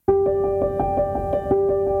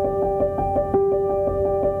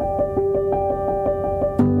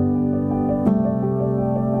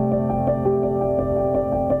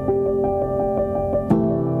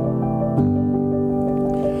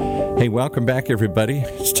welcome back, everybody.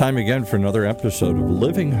 It's time again for another episode of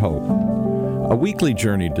Living Hope, a weekly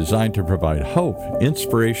journey designed to provide hope,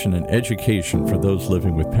 inspiration, and education for those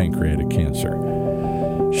living with pancreatic cancer.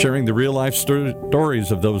 Sharing the real-life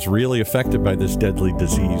stories of those really affected by this deadly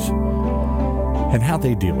disease and how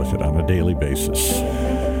they deal with it on a daily basis.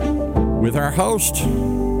 With our host,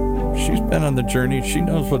 she's been on the journey. She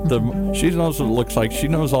knows what it looks like. She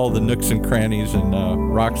knows all the nooks and crannies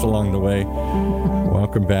and rocks along the way.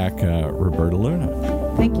 Welcome back, Roberta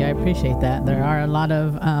Luna. Thank you. I appreciate that. There are a lot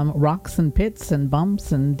of rocks and pits and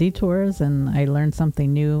bumps and detours, and I learn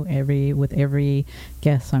something new with every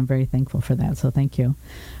guest, so I'm very thankful for that. So thank you.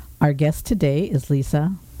 Our guest today is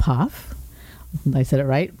Lisa Poff. I said it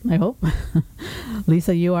right, I hope.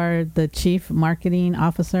 Lisa, you are the Chief Marketing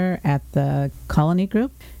Officer at the Colony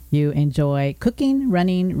Group. You enjoy cooking,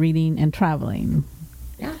 running, reading, and traveling.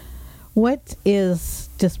 Yeah. What is,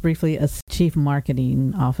 just briefly, a Chief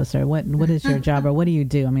Marketing Officer? What is your job, or what do you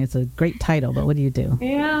do? I mean, it's a great title, but what do you do?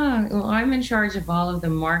 Yeah, well, I'm in charge of all of the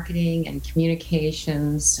marketing and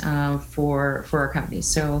communications for our company.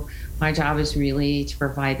 So my job is really to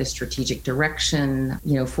provide the strategic direction,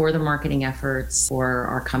 for the marketing efforts for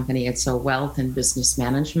our company. It's a wealth and business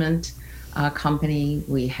management company.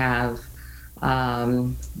 We're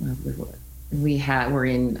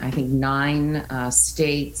in, I think, 9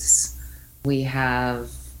 states. We have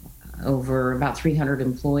over about 300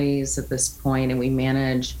 employees at this point, and we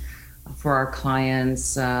manage for our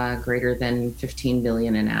clients greater than $15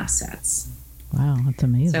 billion in assets. Wow, that's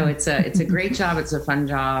amazing. So it's a great job. It's a fun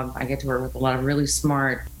job. I get to work with a lot of really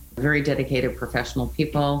smart, very dedicated professional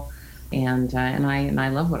people, and I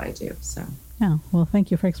love what I do. So. Yeah, well,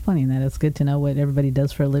 thank you for explaining that. It's good to know what everybody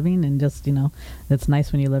does for a living, and just, it's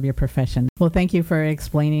nice when you love your profession. Well, thank you for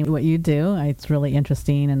explaining what you do. It's really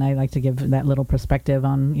interesting, and I like to give that little perspective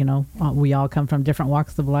on, we all come from different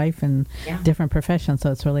walks of life and different professions,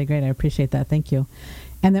 so it's really great. I appreciate that. Thank you.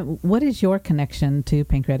 And then what is your connection to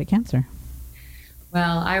pancreatic cancer?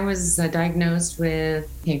 Well, I was diagnosed with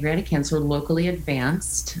pancreatic cancer, locally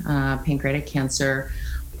advanced pancreatic cancer,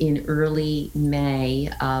 in early May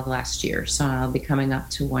of last year. So I'll be coming up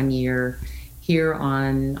to 1 year here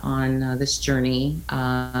on this journey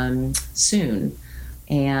soon.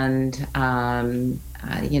 And, I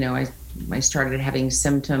started having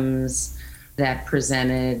symptoms that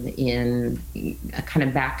presented in a kind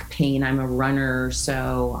of back pain. I'm a runner,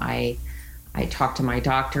 so I talked to my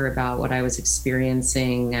doctor about what I was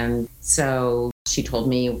experiencing. And so she told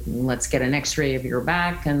me, let's get an x-ray of your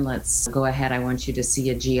back and let's go ahead. I want you to see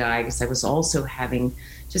a GI, because I was also having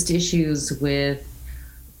just issues with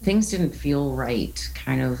things didn't feel right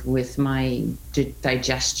kind of with my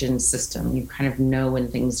digestion system. You kind of know when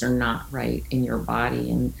things are not right in your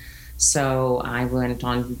body. And so I went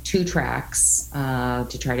on 2 tracks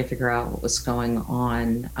to try to figure out what was going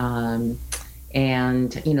on.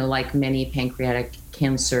 And, like many pancreatic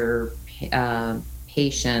cancer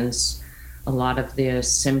patients, a lot of the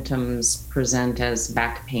symptoms present as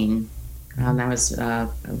back pain.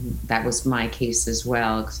 That was my case as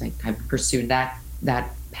well, because I pursued that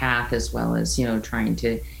path, as well as trying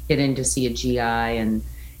to get in to see a GI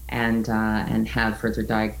and have further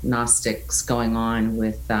diagnostics going on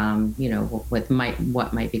with what might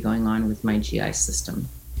be going on with my GI system.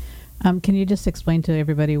 Can you just explain to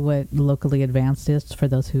everybody what locally advanced is, for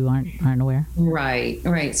those who aren't aware?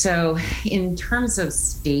 Right. So in terms of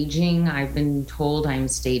staging, I've been told I'm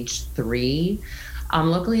stage 3.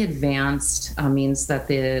 Locally advanced means that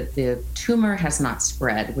the tumor has not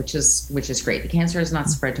spread, which is great. The cancer has not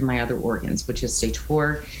spread to my other organs, which is stage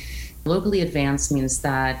 4. Locally advanced means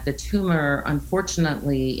that the tumor,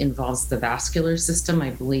 unfortunately, involves the vascular system. I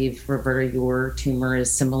believe, Roberta, your tumor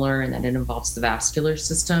is similar in that it involves the vascular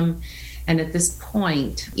system. And at this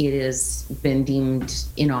point, it has been deemed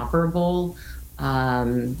inoperable.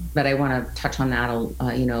 But I want to touch on that,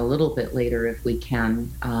 a little bit later if we can.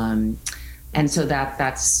 And so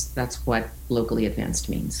that's what locally advanced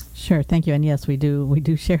means. Sure, thank you. And yes, we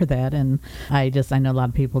do share that. And I know a lot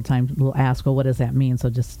of people will ask, well, what does that mean? So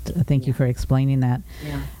just thank you for explaining that.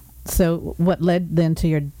 Yeah. So what led then to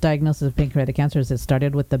your diagnosis of pancreatic cancer? Is it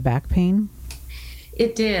started with the back pain?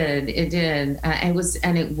 It did.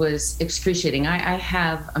 It was excruciating. I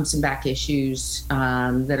have some back issues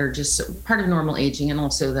that are just part of normal aging, and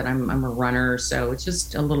also that I'm a runner, so it's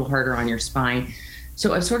just a little harder on your spine.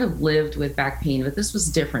 So I've sort of lived with back pain, but this was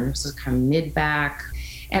different. This was kind of mid-back.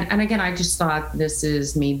 And again, I just thought this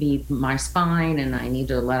is maybe my spine and I need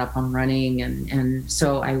to let up on running. And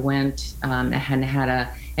so I went and had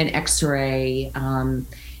an x-ray. And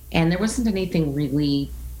there wasn't anything really,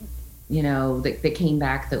 that came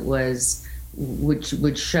back that was which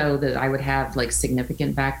would show that I would have like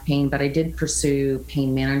significant back pain. But I did pursue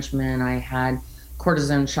pain management. I had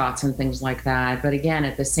cortisone shots and things like that. But again,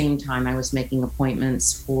 at the same time, I was making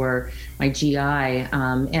appointments for my GI.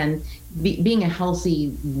 And being a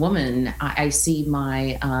healthy woman, I see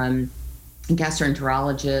my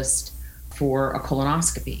gastroenterologist for a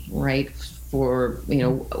colonoscopy, right? For,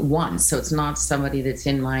 once. So it's not somebody that's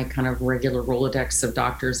in my kind of regular Rolodex of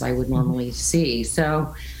doctors I would normally see.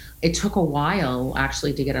 So it took a while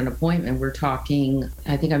actually to get an appointment. We're talking,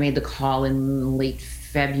 I think I made the call in late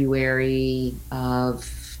February of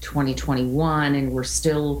 2021, and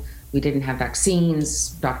we didn't have vaccines.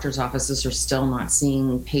 Doctors' offices are still not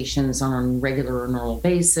seeing patients on a regular or normal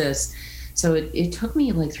basis. So it took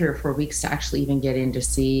me like 3 or 4 weeks to actually even get in to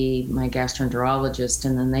see my gastroenterologist.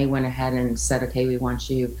 And then they went ahead and said, okay, we want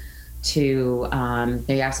you to,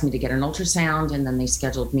 they asked me to get an ultrasound, and then they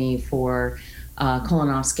scheduled me for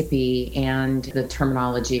colonoscopy and the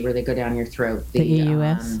terminology where they go down your throat. The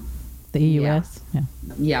EUS? The EUS? Yeah.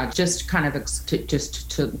 Yeah, just kind of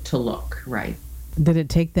to look, right. Did it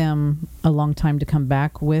take them a long time to come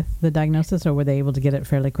back with the diagnosis, or were they able to get it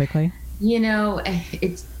fairly quickly?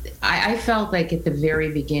 I felt like at the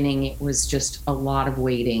very beginning, it was just a lot of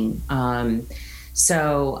waiting.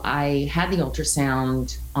 So I had the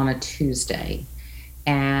ultrasound on a Tuesday,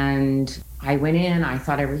 and I went in, I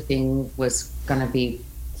thought everything was going to be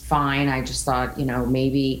fine. I just thought,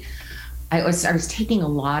 maybe I was taking a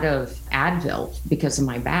lot of Advil because of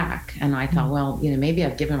my back. And I thought, well, maybe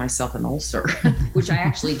I've given myself an ulcer, which I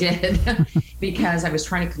actually did because I was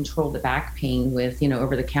trying to control the back pain with,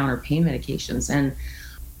 over-the-counter pain medications.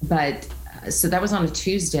 So that was on a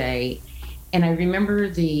Tuesday. And I remember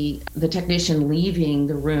the technician leaving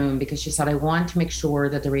the room because she said, I want to make sure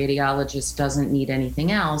that the radiologist doesn't need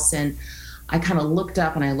anything else. And I kind of looked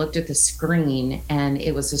up and I looked at the screen, and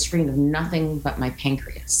it was a screen of nothing but my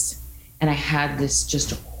pancreas. And I had this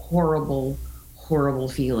just horrible, horrible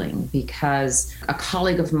feeling because a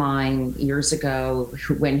colleague of mine years ago,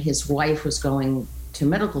 when his wife was going to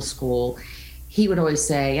medical school, he would always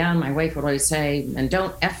say, my wife would always say, and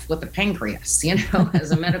don't F with the pancreas.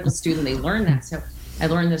 As a medical student, they learn that. So I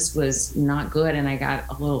learned this was not good, and I got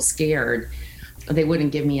a little scared. They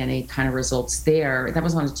wouldn't give me any kind of results there. That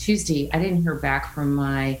was on a Tuesday. I didn't hear back from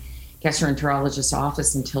my gastroenterologist's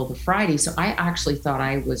office until the Friday. So I actually thought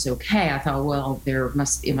I was okay. I thought, well, it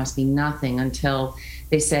must be nothing, until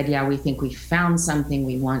they said, yeah, we think we found something.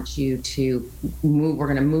 We want you to move. We're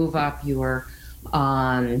going to move up your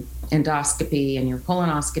endoscopy and your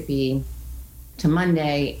colonoscopy to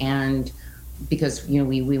Monday. And because,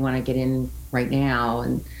 we want to get in right now.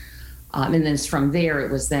 And then from there,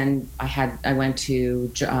 it was then I went to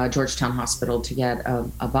Georgetown Hospital to get a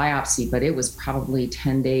biopsy, but it was probably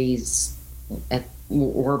 10 days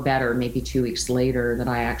or better, maybe 2 weeks later, that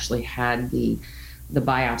I actually had the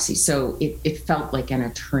biopsy. So it felt like an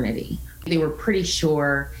eternity. They were pretty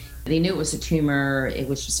sure. They knew it was a tumor. It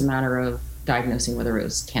was just a matter of diagnosing whether it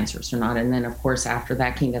was cancerous or not. And then, of course, after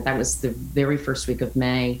that that was the very first week of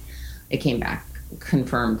May, it came back,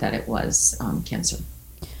 confirmed that it was cancer.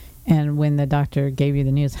 And when the doctor gave you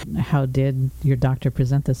the news, how did your doctor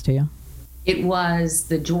present this to you? It was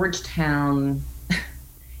the Georgetown.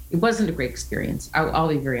 It wasn't a great experience. I'll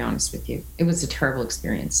be very honest with you. It was a terrible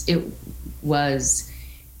experience. It was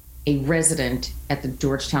a resident at the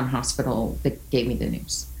Georgetown Hospital that gave me the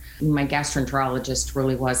news. My gastroenterologist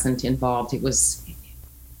really wasn't involved. It was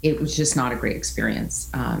just not a great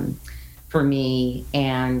experience for me.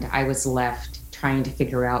 And I was left trying to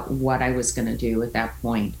figure out what I was going to do at that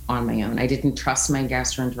point on my own. I didn't trust my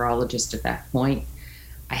gastroenterologist at that point.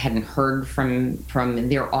 I hadn't heard from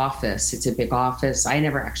their office. It's a big office. I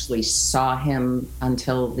never actually saw him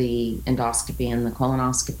until the endoscopy and the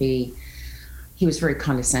colonoscopy. He was very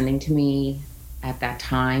condescending to me at that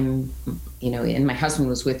time, and my husband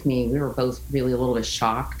was with me. We were both really a little bit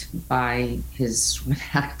shocked by his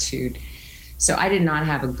attitude. So I did not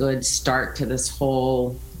have a good start to this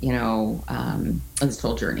whole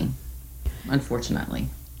journey, unfortunately.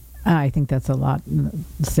 I think that's a lot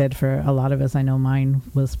said for a lot of us. I know mine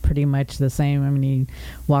was pretty much the same. I mean, he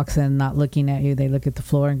walks in not looking at you. They look at the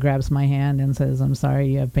floor and grabs my hand and says, I'm sorry,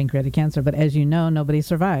 you have pancreatic cancer. But as you know, nobody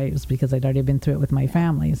survives because I'd already been through it with my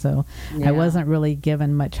family. So yeah. I wasn't really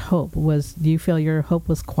given much hope. Do you feel your hope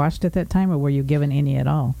was quashed at that time, or were you given any at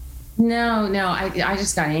all? No, I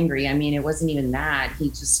just got angry. I mean, it wasn't even that. He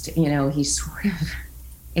just, he sort of,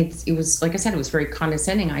 it was, like I said, it was very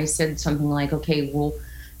condescending. I said something like, okay, well,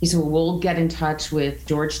 he said, well, we'll get in touch with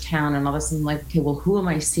Georgetown and all this. And I'm like, okay, well, who am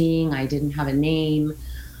I seeing? I didn't have a name.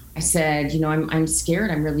 I said, I'm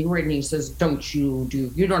scared. I'm really worried. And he says, you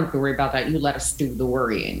don't have to worry about that. You let us do the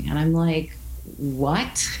worrying. And I'm like,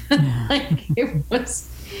 what? Like, it was,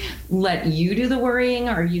 let you do the worrying?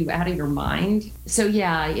 Are you out of your mind? So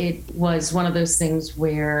yeah, it was one of those things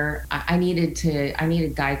where I needed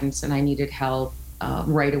guidance and I needed help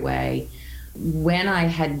right away. When I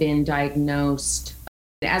had been diagnosed,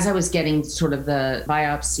 as I was getting sort of the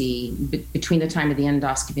biopsy, between the time of the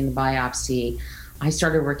endoscopy and the biopsy, I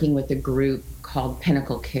started working with a group called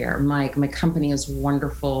Pinnacle Care. My company is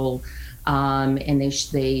wonderful, and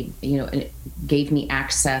they gave me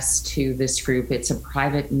access to this group. It's a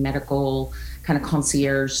private medical kind of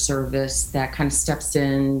concierge service that kind of steps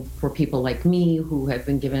in for people like me who have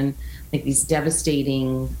been given like these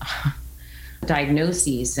devastating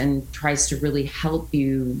diagnoses and tries to really help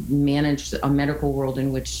you manage a medical world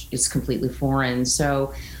in which is completely foreign.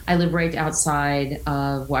 So I live right outside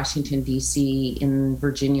of Washington, D.C. in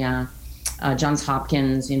Virginia. Johns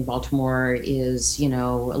Hopkins in Baltimore is, a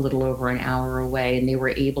little over an hour away, and they were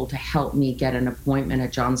able to help me get an appointment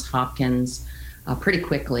at Johns Hopkins pretty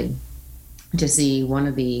quickly to see one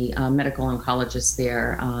of the medical oncologists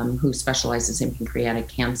there who specializes in pancreatic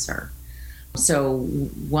cancer. So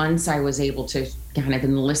once I was able to kind of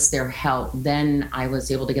enlist their help, then I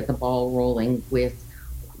was able to get the ball rolling with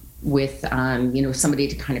somebody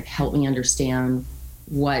to kind of help me understand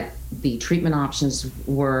what the treatment options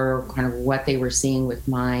were, kind of what they were seeing with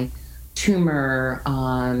my tumor,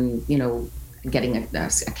 getting a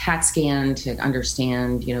CAT scan to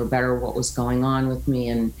understand, better what was going on with me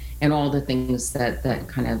and all the things that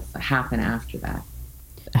kind of happen after that.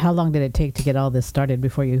 How long did it take to get all this started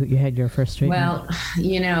before you had your first treatment?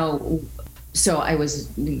 Well, so I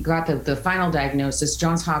got the final diagnosis.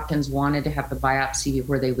 Johns Hopkins wanted to have the biopsy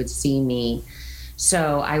where they would see me.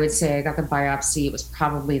 So I would say I got the biopsy. It was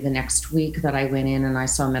probably the next week that I went in and I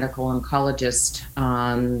saw a medical oncologist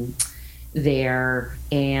there,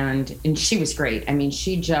 and she was great. I mean,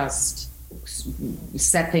 she just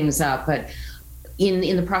set things up, but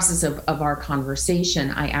in the process of our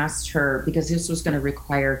conversation, I asked her, because this was going to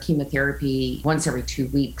require chemotherapy once every 2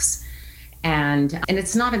 weeks. And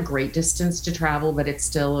it's not a great distance to travel, but it's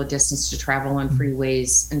still a distance to travel on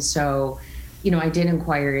freeways. And so, I did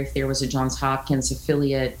inquire if there was a Johns Hopkins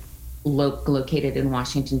affiliate located in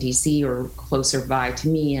Washington, D.C. or closer by to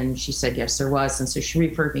me. And she said, yes, there was. And so she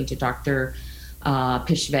referred me to Dr.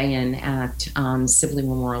 Pishvayan at Sibley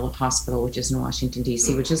Memorial Hospital, which is in Washington,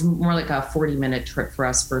 D.C., which is more like a 40-minute trip for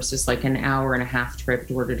us versus like an hour and a half trip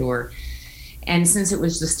door to door. And since it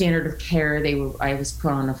was the standard of care, I was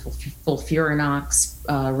put on a full Furanox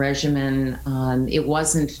regimen. It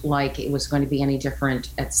wasn't like it was going to be any different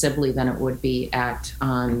at Sibley than it would be at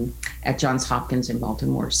Johns Hopkins in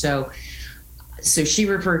Baltimore. So she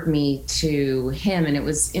referred me to him, and it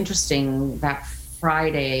was interesting that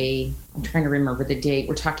Friday, I'm trying to remember the date,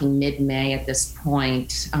 we're talking mid-May at this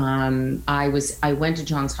point. I went to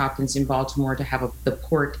Johns Hopkins in Baltimore to have the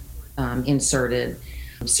port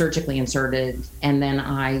surgically inserted, and then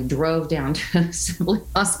I drove down to Sibley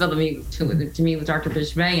Hospital to meet with Dr.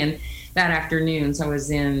 Pishvayan that afternoon. So I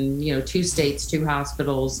was in 2 states, 2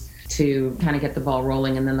 hospitals to kind of get the ball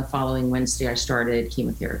rolling, and then the following Wednesday I started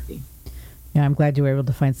chemotherapy. Yeah, I'm glad you were able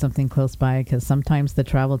to find something close by, because sometimes the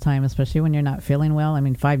travel time, especially when you're not feeling well,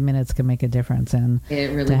 5 minutes can make a difference. And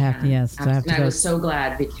it really can. Yes, to have to I was so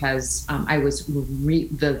glad, because I was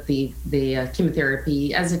the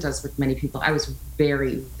chemotherapy, as it does with many people. I was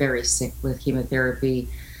very, very sick with chemotherapy,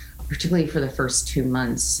 particularly for the first 2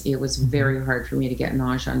 months. It was very hard for me to get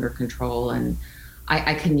nausea under control, and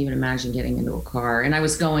I couldn't even imagine getting into a car. And I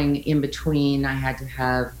was going in between. I had to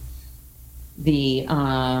have the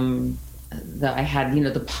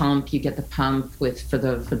pump. You get the pump for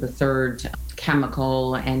the third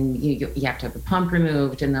chemical, and you have to have the pump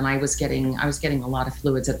removed. And then I was getting a lot of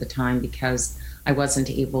fluids at the time because I wasn't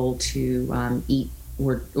able to eat,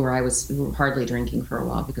 or I was hardly drinking for a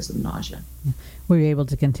while because of nausea. Were you able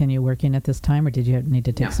to continue working at this time, or did you need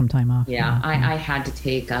to take some time off? Yeah, I had to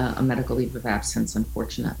take a medical leave of absence,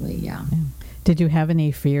 unfortunately. Yeah. Did you have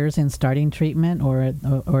any fears in starting treatment, or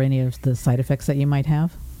any of the side effects that you might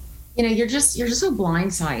have? You're just so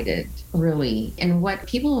blindsided, really. And what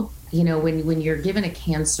people, when you're given a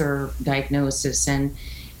cancer diagnosis and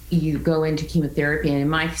you go into chemotherapy, and in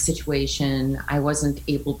my situation, I wasn't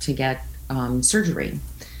able to get surgery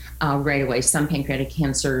right away. Some pancreatic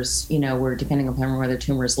cancers, where depending upon where the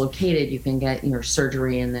tumor is located, you can get your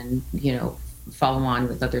surgery and then, follow on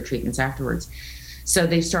with other treatments afterwards. So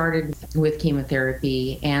they started with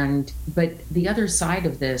chemotherapy, but the other side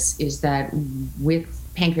of this is that with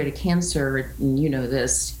pancreatic cancer, and you know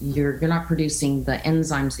this, you're not producing the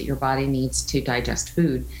enzymes that your body needs to digest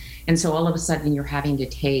food. And so all of a sudden you're having to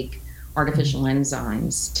take artificial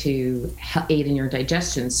enzymes to aid in your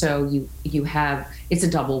digestion. So you have, it's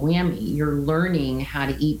a double whammy. You're learning how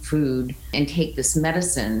to eat food and take this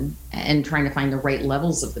medicine and trying to find the right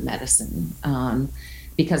levels of the medicine.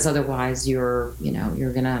 Because otherwise you're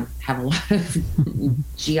going to have a lot of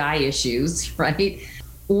GI issues, right?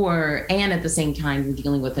 And at the same time, you're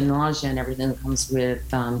dealing with the nausea and everything that comes with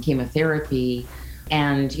chemotherapy,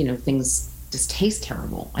 and, things just taste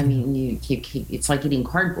terrible. I mean, it's like eating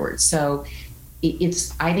cardboard. So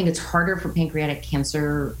I think it's harder for pancreatic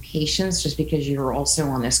cancer patients just because you're also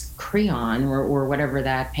on this Creon or whatever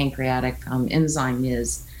that pancreatic enzyme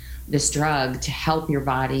is, this drug to help your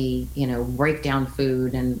body, break down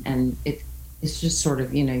food. And it's just sort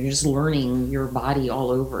of, you're just learning your body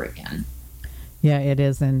all over again. Yeah, it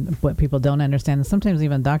is. And what people don't understand, and sometimes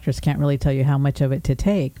even doctors can't really tell you how much of it to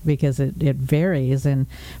take because it varies. And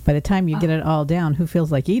by the time you get it all down, who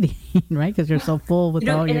feels like eating, right? Because you're so full with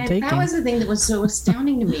all you're taking. That was the thing that was so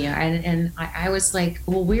astounding to me. And I was like,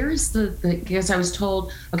 well, where's because I was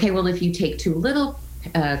told, okay, well, if you take too little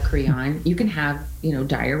Creon, you can have,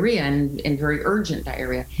 diarrhea and very urgent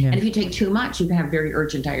diarrhea. Yeah. And if you take too much, you can have very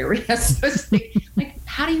urgent diarrhea. So it's like,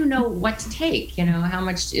 how do you know what to take? How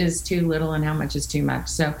much is too little and how much is too much?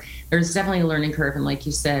 So there's definitely a learning curve. And like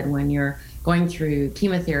you said, when you're going through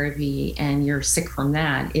chemotherapy and you're sick from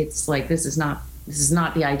that, it's like, this is not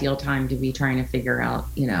the ideal time to be trying to figure out,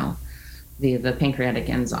 the pancreatic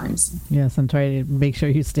enzymes. Yes, and try to make sure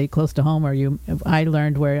you stay close to home. I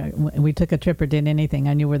learned where we took a trip or did anything,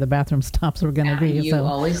 I knew where the bathroom stops were going to be. You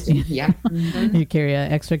always do. Yeah. Mm-hmm. You carry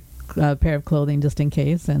an extra pair of clothing just in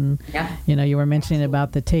case. And you were mentioning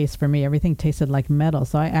about the taste. For me, everything tasted like metal.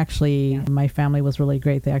 So my family was really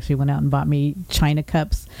great. They actually went out and bought me china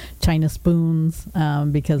cups, china spoons,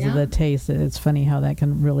 because of the taste. It's funny how that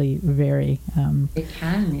can really vary. It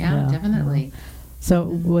can, definitely. So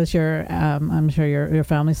was I'm sure your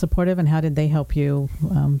family supportive, and how did they help you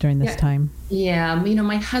during this time? Yeah,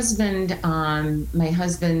 my husband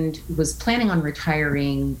was planning on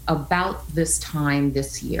retiring about this time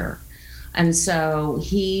this year. And so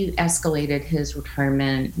he escalated his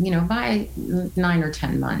retirement, by 9 or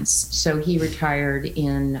 10 months. So he retired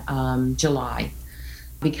in July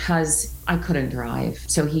because I couldn't drive.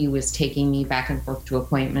 So he was taking me back and forth to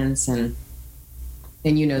appointments, and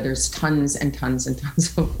there's tons and tons and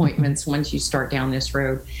tons of appointments once you start down this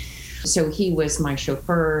road. So he was my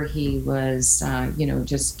chauffeur. He was,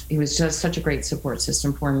 he was just such a great support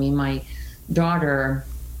system for me. My daughter,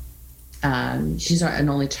 she's an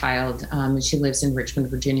only child. She lives in Richmond,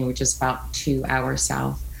 Virginia, which is about 2 hours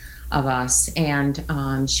south of us. And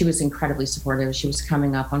she was incredibly supportive. She was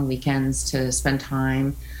coming up on weekends to spend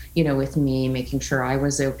time, with me, making sure I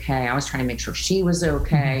was okay. I was trying to make sure she was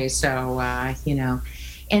okay. So,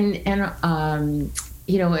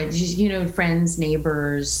 friends,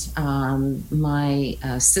 neighbors. My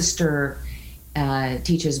sister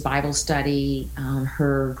teaches Bible study.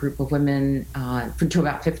 Her group of women, to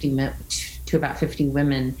about 50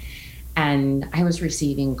 women, and I was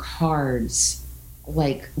receiving cards,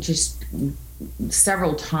 like just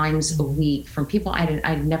several times a week from people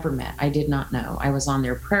I'd never met. I did not know. I was on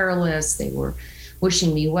their prayer list. They were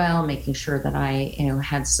wishing me well, making sure that I,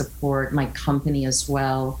 had support. My company as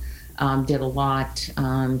well did a lot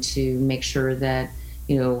to make sure that,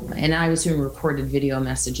 and I was doing recorded video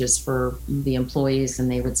messages for the employees,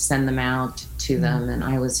 and they would send them out to them, and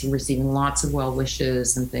I was receiving lots of well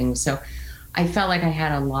wishes and things. So I felt like I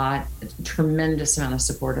had a tremendous amount of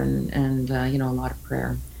support and a lot of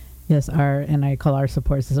prayer. Yes, and I call our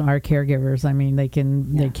support system our caregivers. I mean, they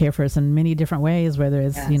care for us in many different ways, whether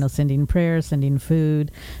it's, sending prayers, sending food,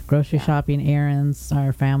 grocery shopping, errands,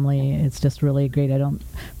 our family. It's just really great. I don't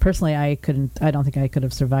think I could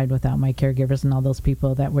have survived without my caregivers and all those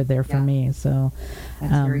people that were there for me. So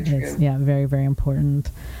that's very true. It's very, very important.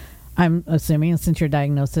 I'm assuming since your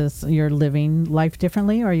diagnosis, you're living life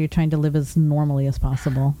differently, or are you trying to live as normally as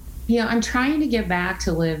possible? Yeah, I'm trying to get back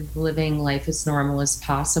to living life as normal as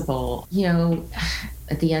possible.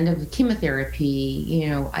 At the end of chemotherapy,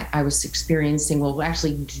 I was experiencing,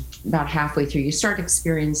 actually about halfway through, you start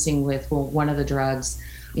experiencing with one of the drugs,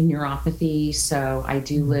 neuropathy. So I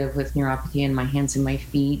do live with neuropathy in my hands and my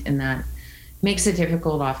feet, and that makes it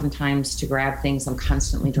difficult oftentimes to grab things. I'm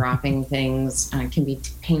constantly dropping things. It can be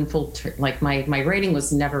painful. Like my writing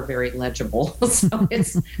was never very legible, so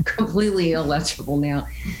it's completely illegible now.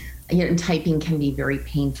 And typing can be very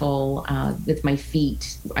painful with my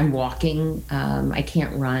feet. I'm walking. I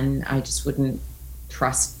can't run. I just wouldn't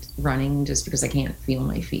trust running just because I can't feel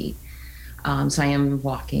my feet. So I am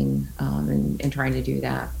walking and trying to do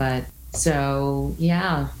that. But so,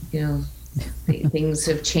 yeah, things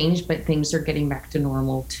have changed, but things are getting back to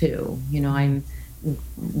normal too.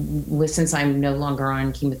 Since I'm no longer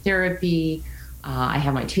on chemotherapy, I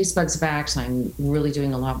have my taste buds back, so I'm really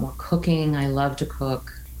doing a lot more cooking. I love to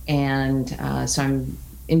cook. And so I'm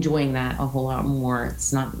enjoying that a whole lot more.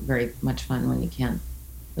 It's not very much fun when you can't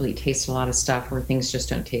really taste a lot of stuff or things just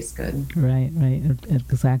don't taste good. Right,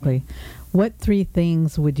 exactly. What 3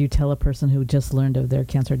 things would you tell a person who just learned of their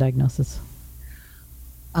cancer diagnosis?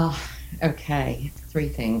 Okay, 3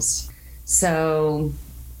 things. So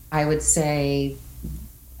I would say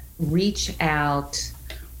reach out.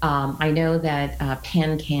 I know that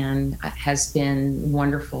PanCan has been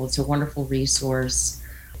wonderful. It's a wonderful resource,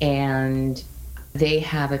 and they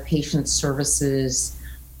have a patient services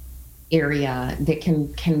area that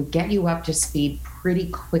can get you up to speed pretty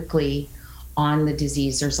quickly on the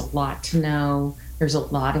disease. There's a lot to know. There's a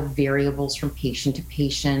lot of variables from patient to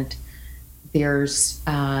patient. There's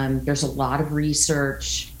a lot of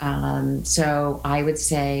research. So I would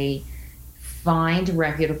say find a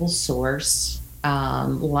reputable source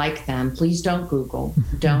like them. Please don't Google.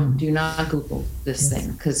 Do not Google this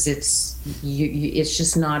thing, because it's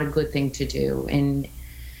just not a good thing to do. And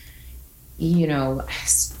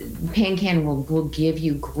PanCan will give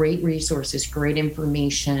you great resources, great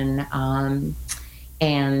information, and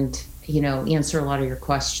answer a lot of your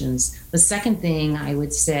questions. The second thing I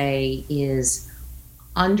would say is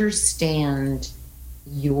understand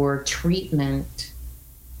your treatment,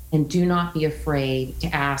 and do not be afraid to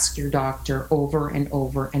ask your doctor over and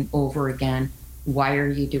over and over again, why are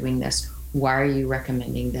you doing this? Why are you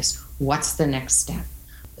recommending this? What's the next step?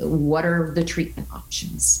 What are the treatment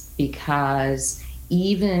options? Because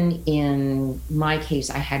even in my case,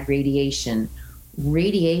 I had radiation.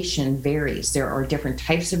 Radiation varies. There are different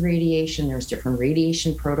types of radiation. There's different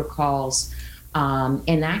radiation protocols.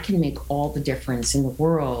 And that can make all the difference in the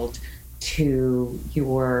world to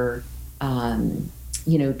your,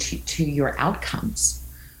 to your outcomes.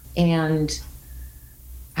 And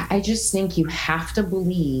I just think you have to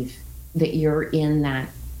believe that you're in that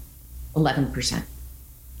 11%.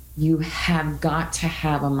 You have got to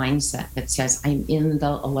have a mindset that says, I'm in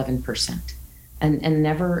the 11%, and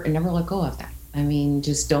never let go of that. I mean,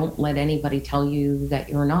 just don't let anybody tell you that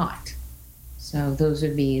you're not. So those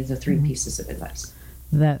would be the 3 pieces of advice.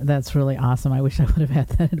 That's really awesome. I wish I would have had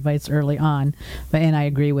that advice early on. And I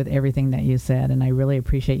agree with everything that you said. And I really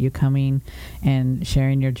appreciate you coming and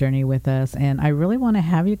sharing your journey with us. And I really want to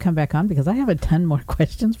have you come back on, because I have a ton more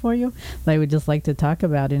questions for you that I would just like to talk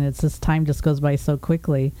about. And it's just time just goes by so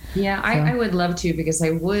quickly. Yeah, I would love to, because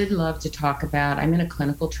I would love to talk about, I'm in a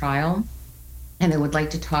clinical trial, and I would like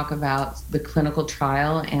to talk about the clinical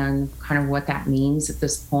trial and kind of what that means at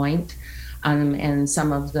this point. And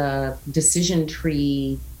some of the decision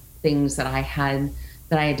tree things that I had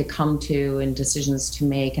to come to and decisions to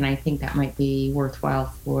make. And I think that might be worthwhile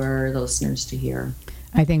for the listeners to hear.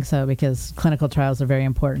 I think so, because clinical trials are very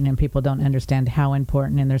important and people don't understand how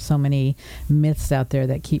important, and there's so many myths out there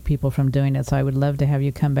that keep people from doing it. So I would love to have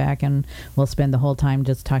you come back, and we'll spend the whole time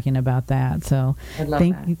just talking about that. So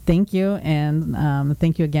thank you. And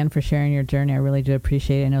thank you again for sharing your journey. I really do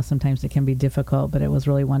appreciate it. I know sometimes it can be difficult, but it was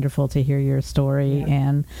really wonderful to hear your story. Yeah.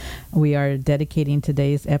 And we are dedicating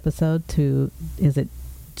today's episode to, is it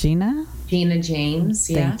Gina? Gina James.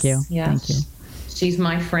 Thank you. Yes. Thank you. She's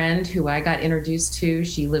my friend who I got introduced to.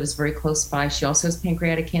 She lives very close by. She also has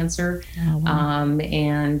pancreatic cancer. Oh, wow.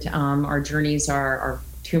 And our journeys our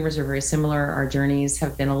tumors are very similar. Our journeys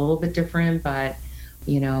have been a little bit different, but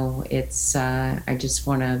it's, I just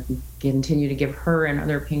want to continue to give her and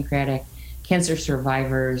other pancreatic cancer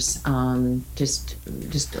survivors just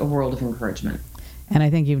a world of encouragement. And I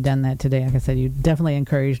think you've done that today. Like I said, you definitely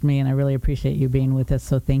encouraged me, and I really appreciate you being with us.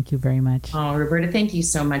 So thank you very much. Oh, Roberta, thank you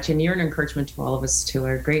so much. And you're an encouragement to all of us, too.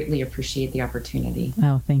 I greatly appreciate the opportunity.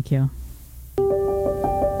 Oh, thank you.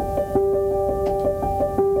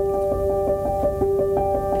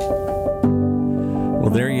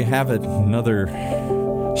 Well, there you have it. Another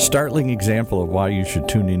startling example of why you should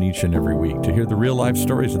tune in each and every week to hear the real life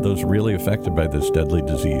stories of those really affected by this deadly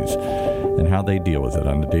disease and how they deal with it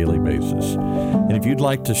on a daily basis. And if you'd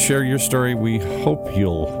like to share your story, we hope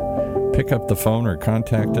you'll pick up the phone or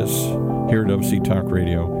contact us here at OC Talk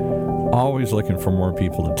Radio. Always looking for more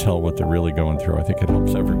people to tell what they're really going through. I think it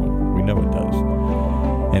helps everyone. We know it does.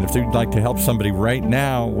 And if you'd like to help somebody right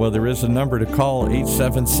now, well, there is a number to call,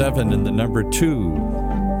 877 and the number 2,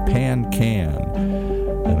 PanCan.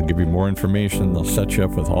 They'll give you more information. They'll set you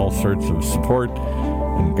up with all sorts of support.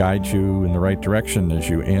 and guide you in the right direction as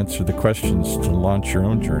you answer the questions to launch your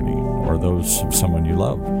own journey or those of someone you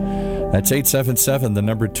love. That's 877, the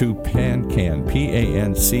number 2, PANCAN,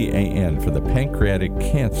 PANCAN, for the Pancreatic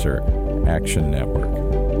Cancer Action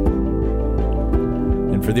Network.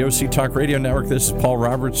 And for the OC Talk Radio Network, this is Paul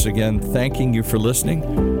Roberts again, thanking you for listening,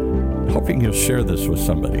 hoping you'll share this with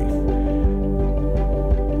somebody.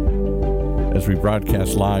 As we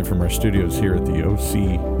broadcast live from our studios here at the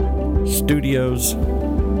OC Studios,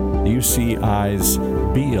 the UCI's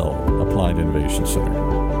Beale Applied Innovation Center.